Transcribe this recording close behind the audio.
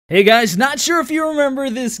Hey guys, not sure if you remember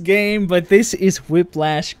this game, but this is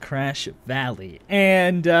Whiplash Crash Valley,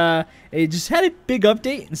 and it just had a big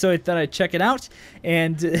update, and so I thought I'd check it out.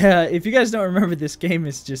 And if you guys don't remember, this game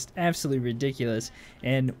is just absolutely ridiculous,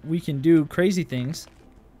 and we can do crazy things.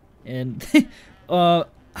 And how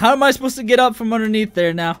am I supposed to get up from underneath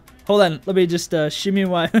there now? Hold on, let me just shimmy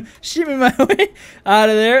my way out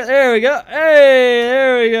of there. There we go. Hey,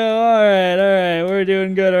 there we go. All right, we're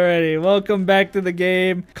doing good already. Welcome back to the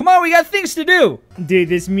game. Come on, we got things to do. Dude,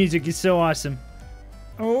 this music is so awesome.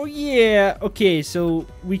 Oh yeah. Okay, so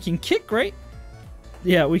we can kick, right?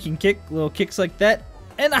 Yeah, we can kick little kicks like that,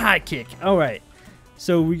 and a high kick. All right.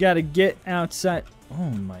 So we got to get outside.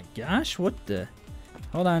 Oh my gosh, what the?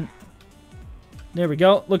 Hold on. There we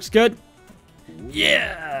go. Looks good.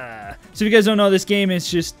 Yeah. So if you guys don't know, this game is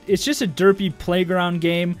just a derpy playground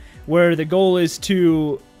game where the goal is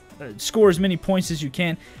to score as many points as you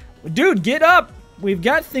can. Dude, get up. We've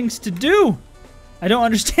got things to do. I don't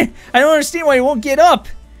understand. I don't understand why you won't get up.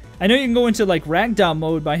 I know you can go into like ragdoll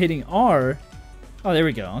mode by hitting R. Oh, there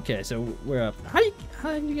we go. Okay, so we're up. How did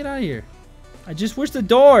you get out of here? Where's the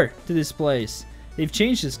door to this place? They've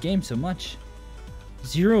changed this game so much.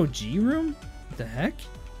 0G room? What the heck?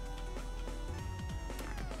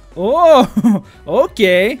 Oh,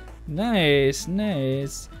 okay. Nice,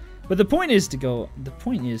 nice. But the point is to go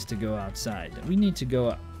outside. We need to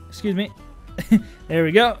go, excuse me. There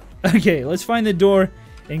we go. Okay, let's find the door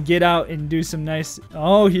and get out and do some nice,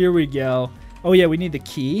 oh, here we go. Oh yeah, we need the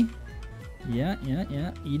key. Yeah.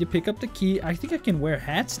 E to pick up the key. I think I can wear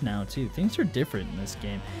hats now too. Things are different in this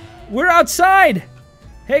game. We're outside.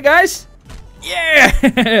 Hey guys.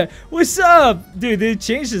 Yeah. What's up? Dude, they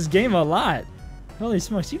changed this game a lot. Holy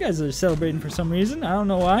smokes, you guys are celebrating for some reason. I don't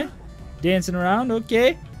know why. Dancing around,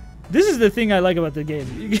 okay. This is the thing I like about the game.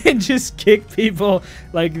 You can just kick people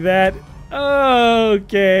like that.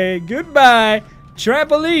 Okay, goodbye.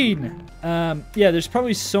 Trampoline. Yeah, there's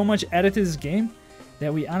probably so much added to this game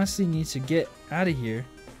that we honestly need to get out of here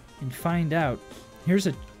and find out. Let's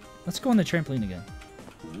go on the trampoline again.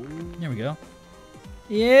 There we go.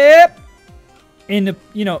 Yep. And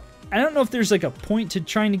I don't know if there's like a point to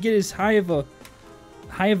trying to get as high of a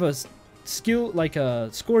skill, like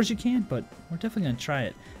score as you can, but we're definitely gonna try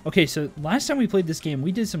it. Okay, so last time we played this game,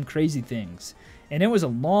 we did some crazy things, and it was a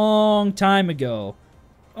long time ago.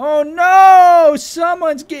 Oh no!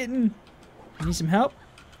 Someone's getting. You need some help?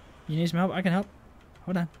 You need some help? I can help.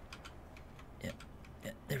 Hold on. Yeah,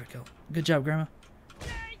 there we go. Good job, Grandma.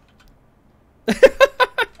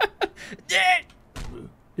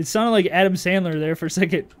 It sounded like Adam Sandler there for a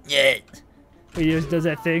second. Yeah. He just does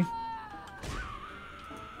that thing.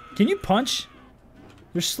 Can you punch?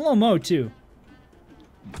 There's slow-mo, too.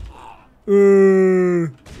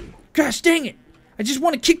 Gosh dang it! I just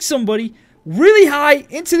want to kick somebody really high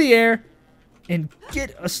into the air and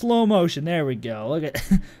get a slow motion. There we go. Look at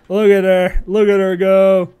her. Look at her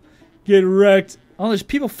go. Get wrecked. Oh, there's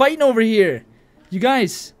people fighting over here. You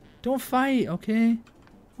guys, don't fight, okay?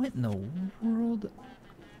 What in the world?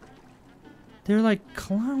 They're like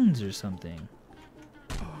clowns or something.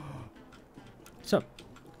 What's up?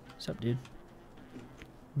 What's up, dude?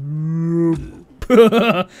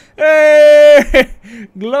 Hey!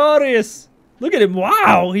 Glorious! Look at him.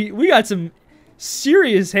 Wow! We got some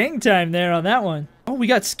serious hang time there on that one. Oh, we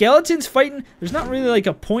got skeletons fighting. There's not really like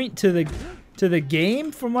a point to the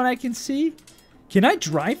game from what I can see. Can I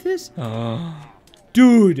drive this?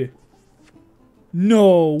 Dude.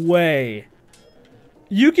 No way.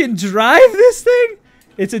 You can drive this thing?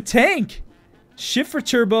 It's a tank. Shift for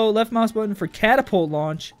turbo, left mouse button for catapult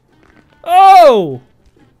launch. Oh!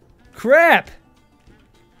 Crap.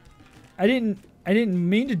 I didn't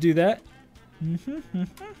mean to do that.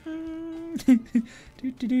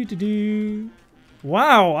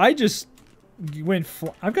 Wow, I just went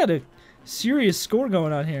I've got a serious score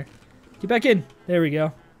going on here. Get back in. There we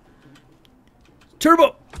go.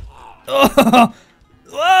 Turbo. Oh!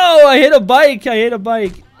 Whoa, I hit a bike.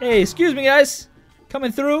 Hey, excuse me, guys.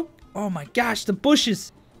 Coming through. Oh my gosh, the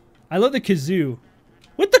bushes. I love the kazoo.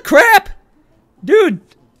 What the crap? Dude.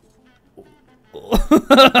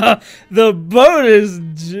 The boat is...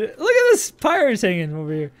 Look at this pirates hanging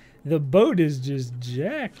over here. The boat is just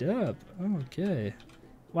jacked up. Okay.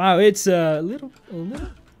 Wow, it's a little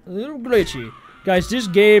glitchy. Guys, this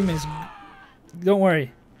game is... Don't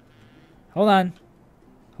worry. Hold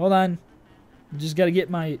on. Just got to get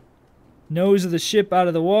my nose of the ship out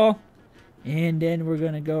of the wall. And then we're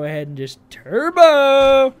going to go ahead and just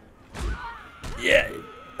turbo. Yeah.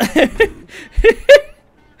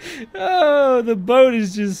 Oh, the boat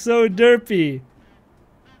is just so derpy.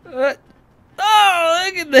 Oh,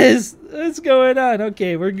 look at this. What's going on?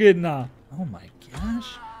 Okay, we're good now. Oh my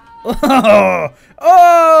gosh. Oh,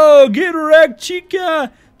 oh, get wrecked,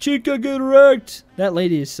 Chica. Chica, get wrecked. That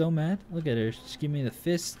lady is so mad. Look at her. She's giving me the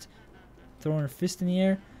fist. Throwing her fist in the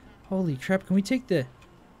air. Holy crap. Can we take the...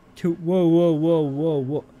 Whoa, whoa, whoa, whoa,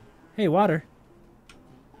 whoa. Hey, water.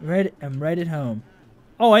 I'm right at home.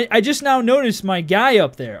 Oh, I just now noticed my guy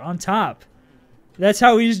up there on top. That's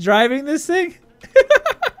how he's driving this thing?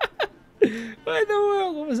 What in the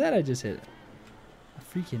world? What was that I just hit? A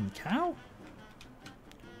freaking cow?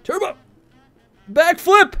 Turbo!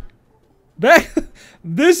 Backflip! Back!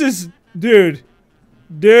 This is... Dude.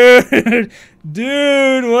 Dude!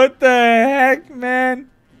 Dude, what the heck,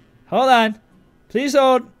 man? Hold on. Please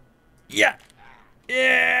hold. Yeah!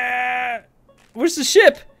 Yeah! Where's the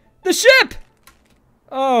ship? The ship!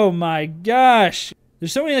 Oh my gosh.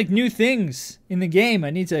 There's so many like new things in the game I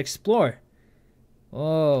need to explore.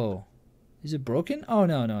 Oh. Is it broken? Oh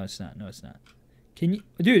no, no it's not. No it's not. Can you...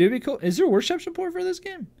 Dude, it'd be cool. Is there a workshop support for this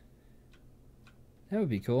game? That would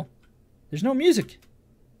be cool. There's no music.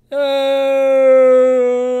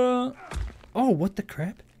 Oh, what the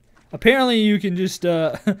crap? Apparently you can just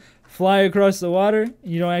fly across the water and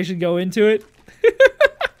you don't actually go into it.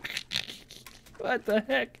 What the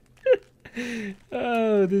heck?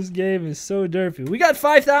 Oh, this game is so derpy. We got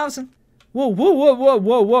 5,000. Whoa, whoa, whoa, whoa,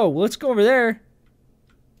 whoa, whoa. Let's go over there.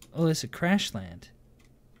 Oh, it's a crash land.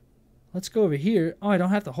 Let's go over here. Oh, I don't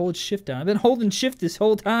have to hold shift down. I've been holding shift this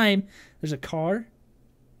whole time. There's a car.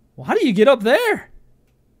 Well, how do you get up there?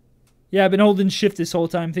 Yeah, I've been holding shift this whole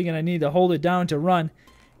time thinking I need to hold it down to run.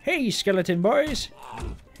 Hey, skeleton boys.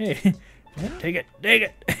 Hey, take it, take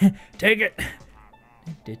it, take it.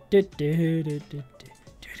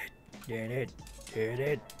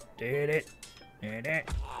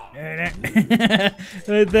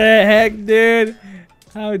 What the heck, dude?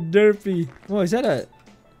 How derpy. Whoa, is that a...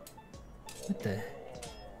 What the...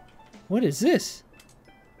 What is this?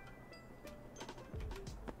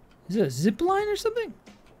 Is it a zip line or something?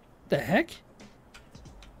 What the heck?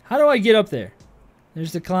 How do I get up there?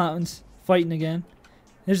 There's the clowns fighting again.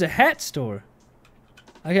 There's a hat store.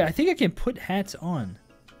 Okay, I think I can put hats on.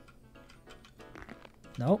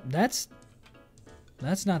 Nope, that's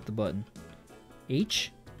not the button.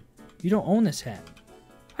 H? You don't own this hat.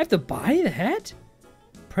 I have to buy the hat?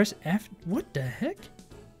 Press F. What the heck?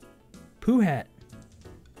 Pooh hat.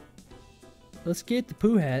 Let's get the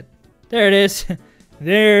pooh hat. There it is.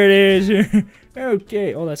 There it is.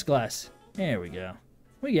 Okay. Oh, that's glass. There we go.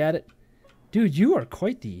 We got it. Dude, you are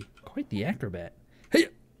quite the acrobat. Hey.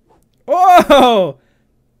 Oh!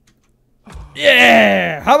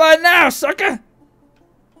 Yeah! How about now, sucker?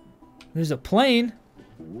 There's a plane.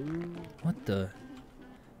 What the?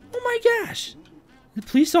 Oh my gosh! The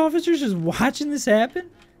police officers just watching this happen?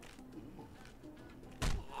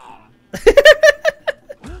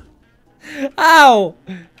 How?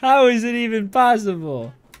 How is it even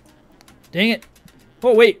possible? Dang it.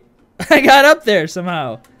 Oh, wait. I got up there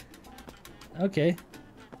somehow. Okay.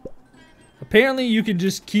 Apparently you can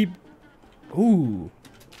just keep... Ooh.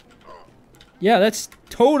 Yeah, that's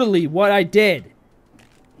totally what I did.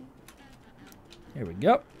 There we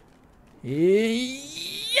go. Yeah!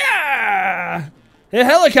 A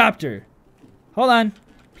helicopter. Hold on.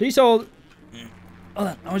 Please hold. Hold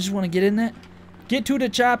on. I just want to get in that. Get to the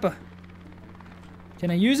chopper. Can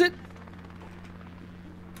I use it?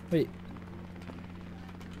 Wait.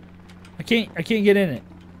 I can't get in it.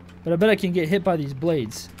 But I bet I can get hit by these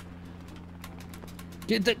blades.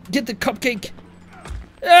 Get the cupcake.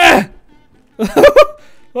 Ah!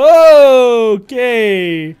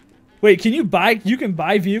 Okay. Wait, can you can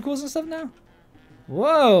buy vehicles and stuff now?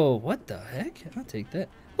 Whoa, what the heck? I'll take that.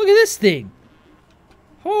 Look at this thing.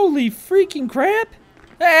 Holy freaking crap.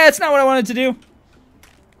 That's not what I wanted to do.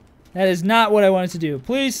 That is not what I wanted to do.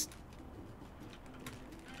 Please.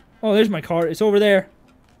 Oh, there's my car. It's over there.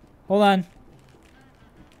 Hold on.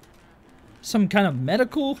 Some kind of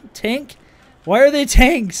medical tank? Why are they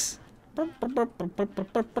tanks? Freaking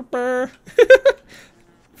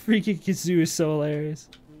Kazoo is so hilarious.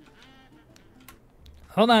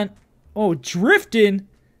 Hold on. Oh, drifting?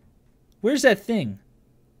 Where's that thing?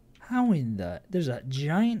 How in the... There's a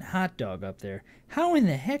giant hot dog up there. How in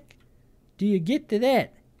the heck do you get to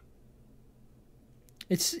that?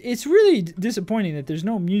 It's really disappointing that there's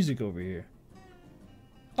no music over here.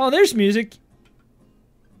 Oh, there's music.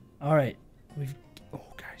 All right. Oh,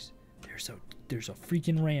 guys. There's a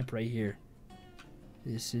freaking ramp right here.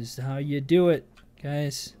 This is how you do it,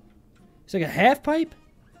 guys. It's like a half pipe.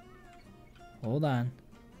 Hold on.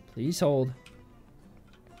 Please hold.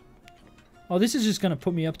 Oh, this is just going to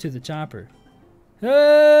put me up to the chopper.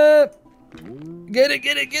 Get it,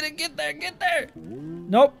 get it, get it, get there, get there.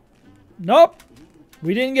 Nope. Nope.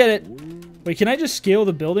 We didn't get it. Wait, can I just scale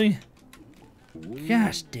the building?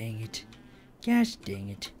 Gosh dang it. Gosh dang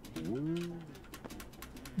it.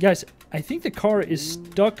 Guys, I think the car is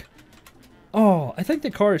stuck. Oh, I think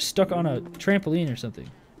the car is stuck on a trampoline or something.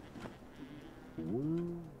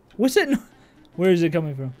 What's it? Where is it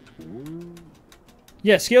coming from?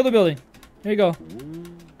 Yeah, scale the building. There you go.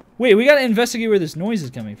 Wait, we gotta investigate where this noise is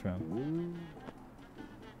coming from.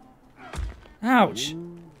 Ouch.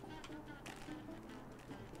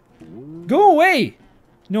 Go away!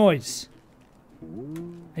 Noise.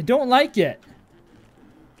 I don't like it.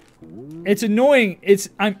 It's annoying.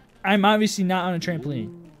 I'm obviously not on a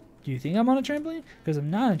trampoline. Do you think I'm on a trampoline? Because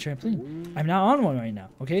I'm not on a trampoline. I'm not on one right now,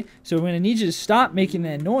 okay? So I'm gonna need you to stop making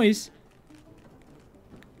that noise.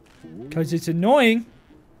 Because it's annoying.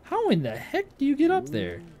 How in the heck do you get up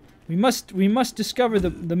there? We must discover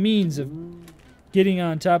the means of getting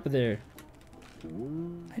on top of there.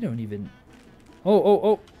 I don't even...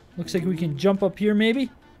 Oh. Looks like we can jump up here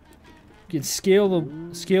maybe. We can scale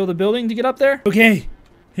the building to get up there. Okay,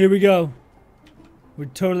 here we go. We're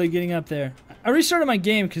totally getting up there. I restarted my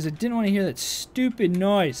game because I didn't want to hear that stupid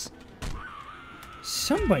noise.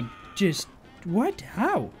 Somebody just... What?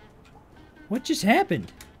 How? What just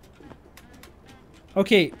happened?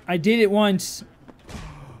 Okay, I did it once.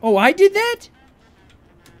 Oh, I did that?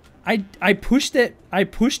 I pushed it? I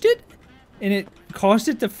pushed it? And it caused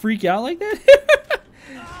it to freak out like that?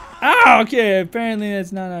 Ah, okay, apparently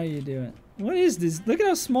that's not how you do it. What is this? Look at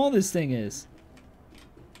how small this thing is.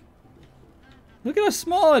 Look at how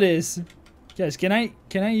small it is. Guys, can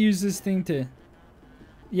I use this thing to...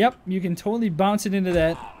 Yep, you can totally bounce it into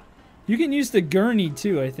that. You can use the gurney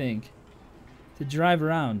too, I think, to drive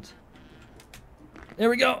around.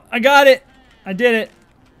 There we go. I got it. I did it.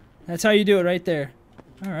 That's how you do it right there.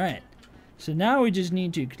 Alright. So now we just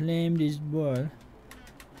need to climb this wall.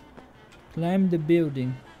 Climb the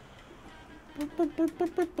building.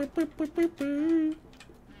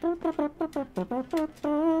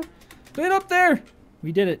 Get up there!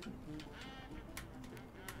 We did it.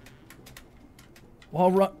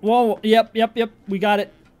 Wall, yep. We got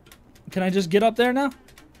it. Can I just get up there now?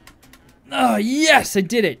 Oh, yes, I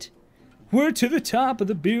did it. We're to the top of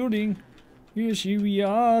the building. Yes, here we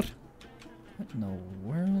are. What in the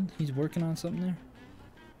world? He's working on something there.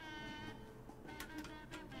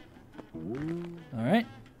 Alright.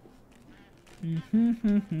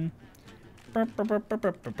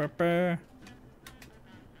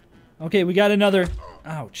 Okay, we got another.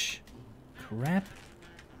 Ouch. Crap.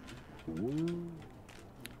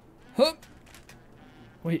 Huh.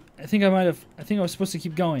 Wait, I think I was supposed to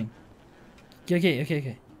keep going.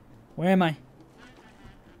 Okay. Where am I?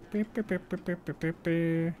 I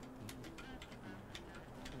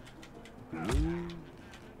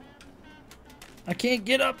can't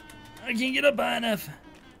get up. I can't get up high enough.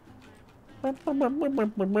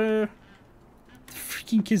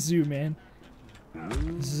 Freaking kazoo, man.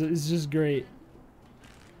 This is just great.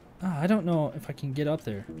 Oh, I don't know if I can get up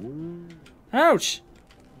there. Ouch!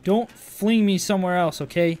 Don't fling me somewhere else,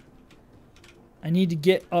 okay? I need to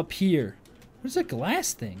get up here. What's that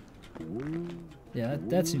glass thing? Yeah,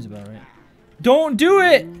 that seems about right. Don't do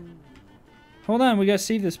it! Hold on, we gotta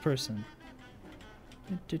save this person.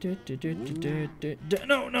 No.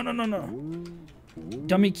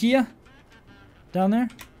 Dummy Kia? Down there?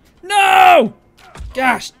 No!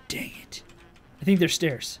 Gosh dang it. I think there's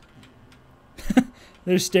stairs.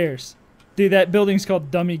 There's stairs. Dude, that building's called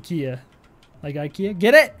Dummy Kia. Like IKEA?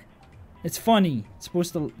 Get it? It's funny. You're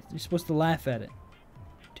supposed to laugh at it.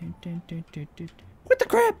 What the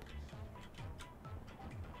crap?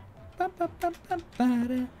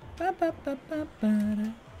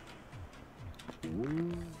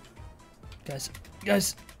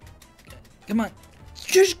 Guys, come on.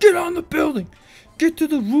 Just get on the building. Get to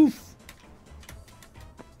the roof.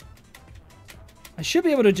 I should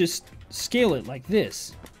be able to just scale it like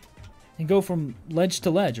this and go from ledge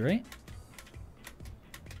to ledge, right?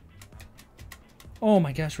 Oh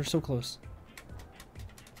my gosh, we're so close.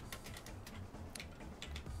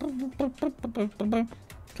 Come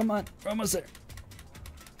on, we're almost there.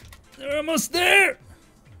 We're almost there!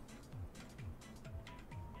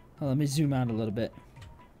 Oh, let me zoom out a little bit.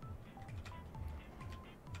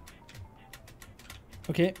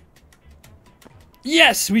 Okay.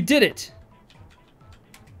 Yes, we did it!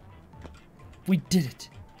 We did it.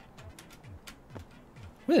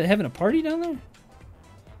 What, are they having a party down there?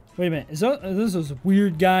 Wait a minute, are those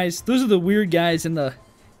weird guys? Those are the weird guys in the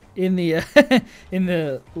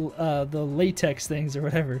the latex things or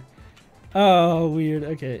whatever. Oh, weird.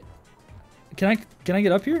 Okay. Can I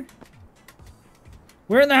get up here?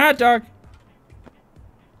 We're in the hot dog. I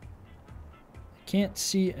can't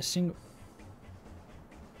see a single...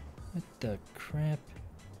 What the crap?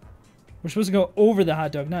 We're supposed to go over the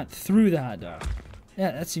hot dog, not through the hot dog.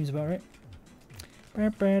 Yeah, that seems about right. We're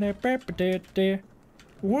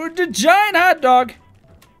the giant hot dog.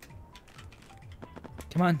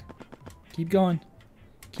 Come on. Keep going.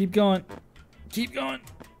 Keep going. Keep going.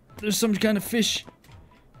 There's some kind of fish.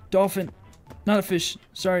 Dolphin. Not a fish.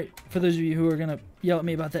 Sorry for those of you who are going to yell at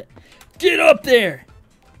me about that. Get up there.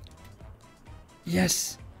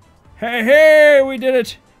 Yes. Hey, hey, we did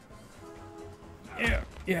it. Yeah.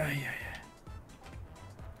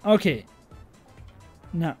 Okay.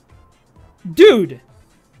 Now. Dude.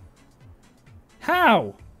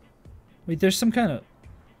 How? Wait, there's some kind of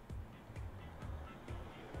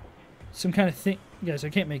thing. Guys, I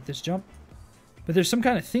can't make this jump. But there's some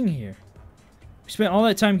kind of thing here. We spent all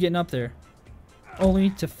that time getting up there, only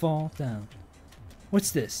to fall down.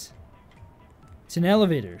 What's this? It's an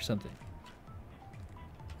elevator or something.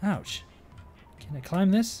 Ouch. Can I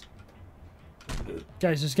climb this?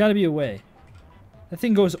 Guys, there's got to be a way. That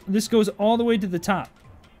thing goes... This goes all the way to the top.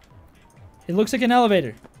 It looks like an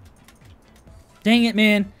elevator. Dang it,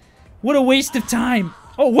 man. What a waste of time.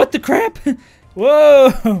 Oh, what the crap?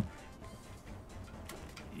 Whoa.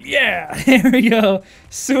 Yeah, there we go.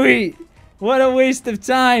 Sweet. What a waste of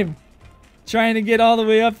time. Trying to get all the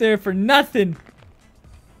way up there for nothing.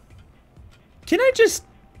 Can I just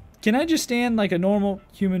stand like a normal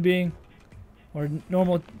human being? Or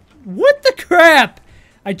normal... What the crap?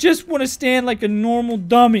 I just want to stand like a normal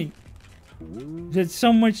dummy. There's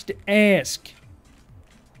so much to ask.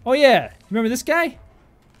 Oh yeah, remember this guy?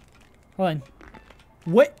 Hold on.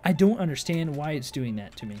 What? I don't understand why it's doing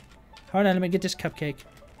that to me. Hold on, let me get this cupcake.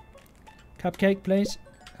 Cupcake, please.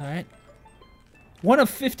 Alright. 1 of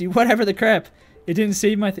 50, whatever the crap. It didn't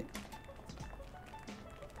save my thing.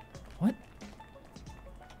 What?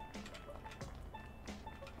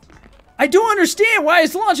 I don't understand why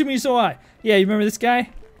it's launching me so high. Yeah, you remember this guy?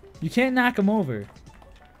 You can't knock him over.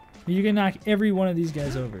 You can knock every one of these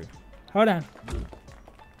guys over. Hold on.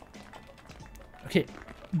 Okay.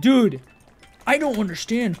 Dude. I don't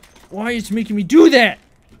understand why it's making me do that.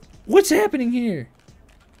 What's happening here?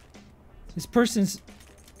 This person's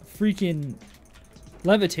freaking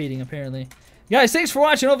levitating, apparently. Guys, thanks for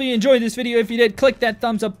watching. Hopefully you enjoyed this video. If you did, click that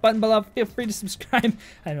thumbs up button below. Feel free to subscribe.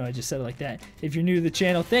 I know I just said it like that. If you're new to the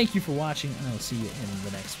channel, thank you for watching, and I will see you in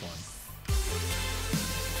the next one.